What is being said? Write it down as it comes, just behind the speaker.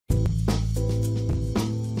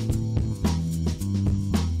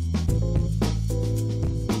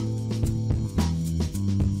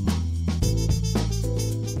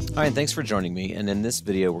Hi, and thanks for joining me. And in this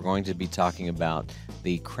video, we're going to be talking about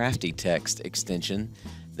the CraftyText extension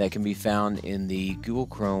that can be found in the Google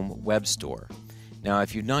Chrome Web Store. Now,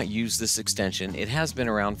 if you've not used this extension, it has been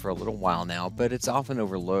around for a little while now, but it's often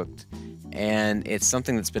overlooked, and it's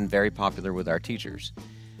something that's been very popular with our teachers.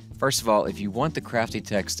 First of all, if you want the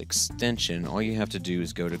CraftyText extension, all you have to do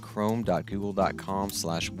is go to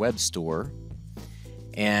chrome.google.com/webstore.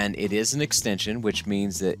 And it is an extension, which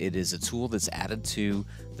means that it is a tool that's added to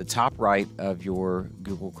the top right of your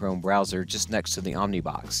Google Chrome browser, just next to the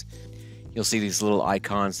Omnibox. You'll see these little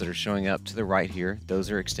icons that are showing up to the right here.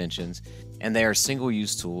 Those are extensions, and they are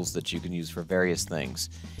single-use tools that you can use for various things.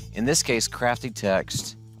 In this case,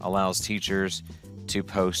 CraftyText allows teachers to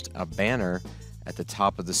post a banner at the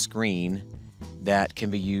top of the screen that can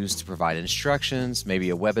be used to provide instructions, maybe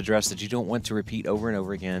a web address that you don't want to repeat over and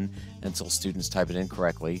over again until students type it in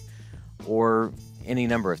correctly, or any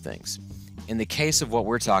number of things. In the case of what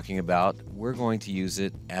we're talking about, we're going to use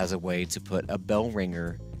it as a way to put a bell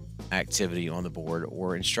ringer activity on the board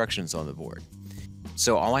or instructions on the board.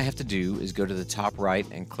 So all I have to do is go to the top right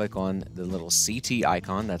and click on the little CT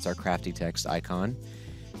icon, that's our CraftyText icon,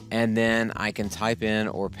 and then I can type in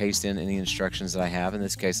or paste in any instructions that I have. In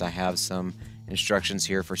this case, I have some instructions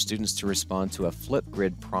here for students to respond to a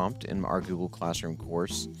Flipgrid prompt in our Google Classroom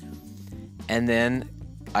course. And then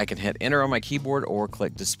I can hit enter on my keyboard or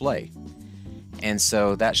click display. And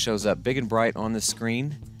so that shows up big and bright on the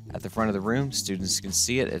screen at the front of the room. Students can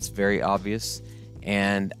see it, it's very obvious.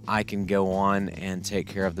 And I can go on and take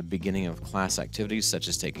care of the beginning of class activities such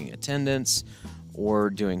as taking attendance or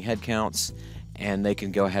doing head counts. And they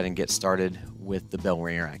can go ahead and get started with the bell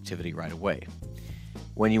ringer activity right away.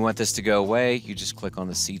 When you want this to go away, you just click on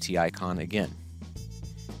the CT icon again.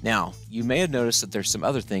 Now, you may have noticed that there's some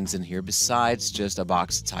other things in here besides just a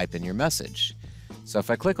box to type in your message. So if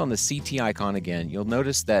I click on the CT icon again, you'll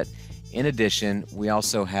notice that in addition, we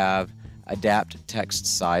also have adapt text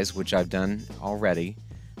size, which I've done already.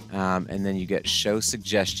 And then you get show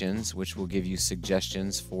suggestions, which will give you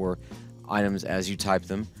suggestions for items as you type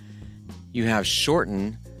them. You have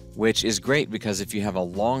shorten, which is great because if you have a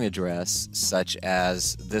long address such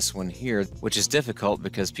as this one here, which is difficult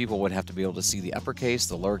because people would have to be able to see the uppercase,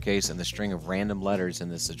 the lowercase, and the string of random letters in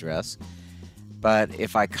this address. But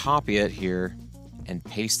if I copy it here and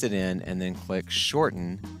paste it in and then click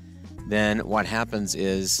shorten, then what happens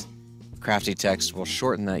is CraftyText will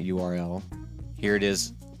shorten that URL. Here it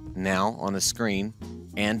is now on the screen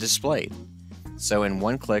and displayed. So in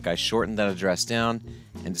one click, I shortened that address down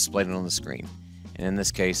and displayed it on the screen. And in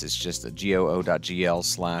this case, it's just a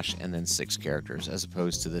goo.gl/ and then 6 characters, as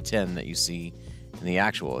opposed to the 10 that you see in the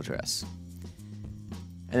actual address.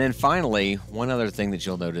 And then finally, one other thing that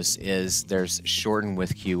you'll notice is there's shorten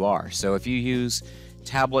with QR. So if you use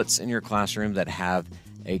tablets in your classroom that have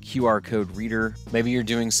a QR code reader, maybe you're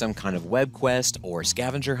doing some kind of web quest or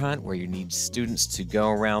scavenger hunt where you need students to go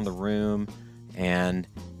around the room and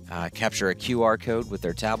capture a QR code with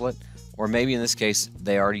their tablet. Or maybe in this case,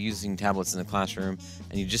 they are using tablets in the classroom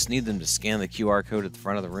and you just need them to scan the QR code at the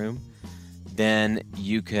front of the room. Then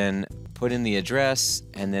you can put in the address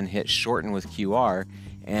and then hit shorten with QR.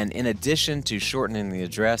 And in addition to shortening the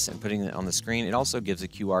address and putting it on the screen, it also gives a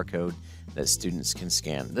QR code that students can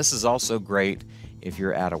scan. This is also great if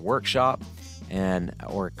you're at a workshop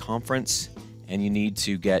or a conference and you need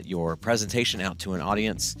to get your presentation out to an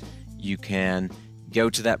audience. You can go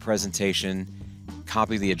to that presentation,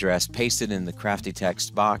 copy the address, paste it in the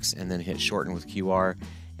CraftyText box, and then hit shorten with QR,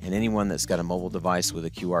 and anyone that's got a mobile device with a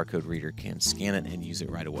QR code reader can scan it and use it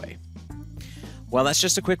right away. Well, that's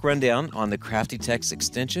just a quick rundown on the CraftyText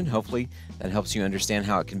extension. Hopefully that helps you understand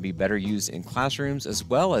how it can be better used in classrooms as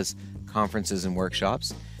well as conferences and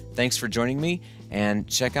workshops. Thanks for joining me, and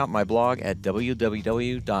check out my blog at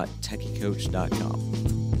www.techycoach.com.